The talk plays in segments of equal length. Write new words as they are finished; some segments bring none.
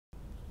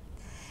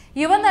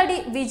യുവനടി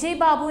വിജയ്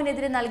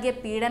ബാബുവിനെതിരെ നൽകിയ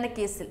പീഡന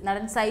കേസിൽ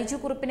നടൻ സൈജു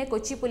കുറുപ്പിനെ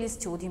കൊച്ചി പോലീസ്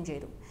ചോദ്യം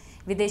ചെയ്തു.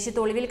 വിദേശത്ത്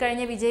ഒളിവിൽ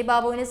കഴിഞ്ഞ വിജയ്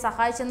ബാബുവിനെ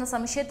സഹായിച്ചെന്ന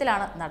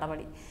സംശയത്തിലാണ്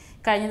നടപടി.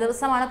 കഴിഞ്ഞ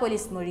ദിവസമാണ്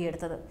പോലീസ്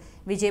മൊഴിയെടുത്തത്.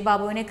 വിജയ്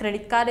ബാബുവിനെ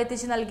ക്രെഡിറ്റ് കാർഡ്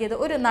എത്തിച്ചു നൽകിയത്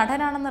ഒരു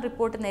നടനാണെന്ന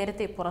റിപ്പോർട്ട്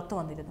നേരത്തെ പുറത്തു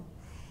വന്നിരുന്നു.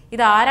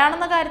 ഇത്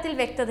ആരാണെന്ന കാര്യത്തിൽ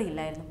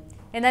വ്യക്തതയില്ലായിരുന്നു.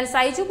 എന്നാൽ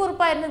സൈജു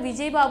കുറുപ്പായിരുന്നു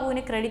വിജയ്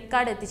ബാബുവിന് ക്രെഡിറ്റ്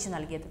കാർഡ് എത്തിച്ചു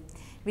നൽകിയത്.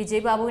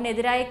 വിജയ്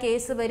ബാബുവിനെതിരായ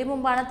കേസ് വരും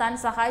മുമ്പാണ് താൻ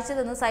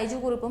സഹായിച്ചതെന്ന് സൈജു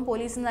കുറുപ്പും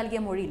പോലീസിന്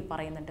നൽകിയ മൊഴിയിൽ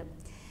പറയുന്നുണ്ട്.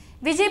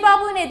 വിജയ്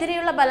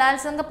ബാബുവിനെതിരെയുള്ള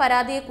ബലാത്സംഗ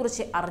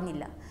പരാതിയെക്കുറിച്ച്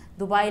അറിഞ്ഞില്ല.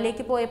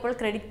 ദുബായിലേക്ക് പോയപ്പോൾ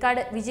ക്രെഡിറ്റ്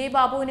കാർഡ് വിജയ്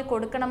ബാബുവിന്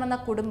കൊടുക്കണമെന്ന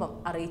കുടുംബം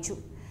അറിയിച്ചു.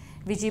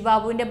 വിജയ്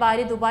ബാബുവിന്റെ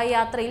ഭാര്യ ദുബായ്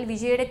യാത്രയിൽ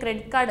വിജയുടെ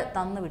ക്രെഡിറ്റ് കാർഡ്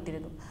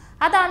തന്നുവിട്ടിരുന്നു.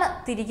 അതാണ്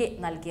തിരികെ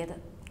നൽകിയത്.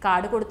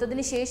 കാർഡ്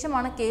കൊടുത്തതിന്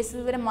ശേഷമാണ് കേസ്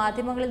വിവരം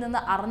മാധ്യമങ്ങളിൽ നിന്ന്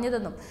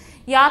അറിഞ്ഞതെന്നും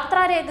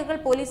യാത്രാരേഖകൾ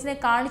പോലീസിനെ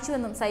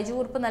കാണിച്ചുവെന്നും സൈജു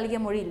കുറുപ്പ് നൽകിയ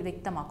മൊഴിയിൽ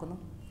വ്യക്തമാക്കുന്നു.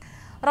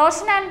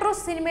 റോഷൻ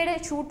ആൻഡ്രൂസ് സിനിമയുടെ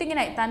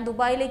ഷൂട്ടിങ്ങിനായി താൻ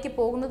ദുബായിലേക്ക്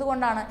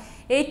പോകുന്നതുകൊണ്ടാണ്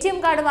ATM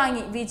കാർഡ്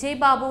വാങ്ങി വിജയ്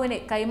ബാബുവിനെ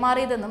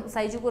കൈമാറിയതെന്നും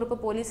സൈജു കുറുപ്പ്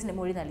പോലീസിന്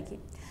മൊഴി നൽകി.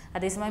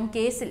 അതേസമയം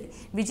കേസിൽ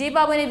വിജയ്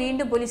ബാബുവിനെ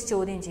വീണ്ടും പോലീസ്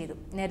ചോദ്യം ചെയ്തു.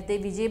 നേരത്തെ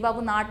വിജയ്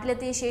ബാബു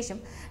നാട്ടിലെത്തിയ ശേഷം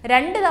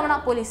 2 തവണ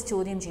പോലീസ്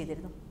ചോദ്യം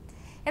ചെയ്തിരുന്നു.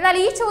 എന്നാൽ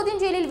ഈ ചോദ്യം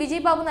ചെയ്യലിൽ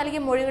വിജയ് ബാബു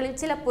നൽകിയ മൊഴികളിൽ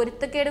ചില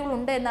പൊരുത്തക്കേടുകൾ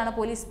ഉണ്ട് എന്നാണ്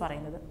പോലീസ്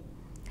പറയുന്നത്.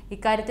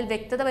 ഇക്കാര്യത്തിൽ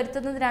വ്യക്തത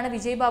വരുത്തുന്നതിനാണ്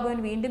വിജയ്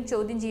ബാബുവിന് വീണ്ടും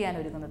ചോദ്യം ചെയ്യാൻ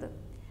ഒരുങ്ങുന്നത്.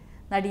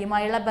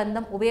 നടിയുമായുള്ള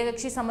ബന്ധം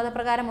ഉഭയകക്ഷി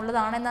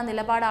സമ്മതപ്രകാരമുള്ളതാണെന്ന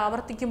നിലപാട്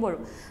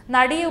ആവർത്തിക്കുമ്പോഴും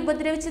നടിയെ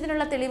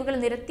ഉപദ്രവിച്ചതിനുള്ള തെളിവുകൾ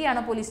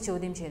നിരത്തിയാണ് പോലീസ്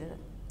ചോദ്യം ചെയ്തത്.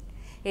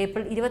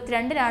 ഏപ്രിൽ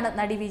 22-നാണ്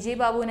നടി വിജയ്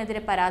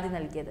ബാബുവിനെതിരെ പരാതി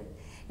നൽകിയത്.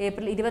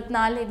 ഏപ്രിൽ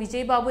 24-ന്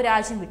വിജയ് ബാബു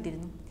രാജ്യം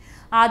വിട്ടിരുന്നു.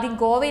 ആദ്യം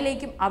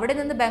ഗോവയിലേക്കും അവിടെ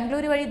നിന്ന്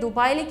ബംഗളൂരു വഴി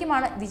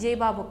ദുബായിലേക്കുമാണ് വിജയ്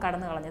ബാബു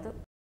കടന്നു കളഞ്ഞത്.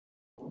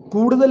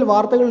 കൂടുതൽ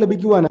വാർത്തകൾ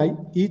ലഭിക്കുവാനായി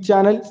ഈ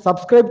ചാനൽ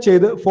സബ്സ്ക്രൈബ്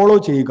ചെയ്ത് ഫോളോ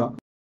ചെയ്യുക.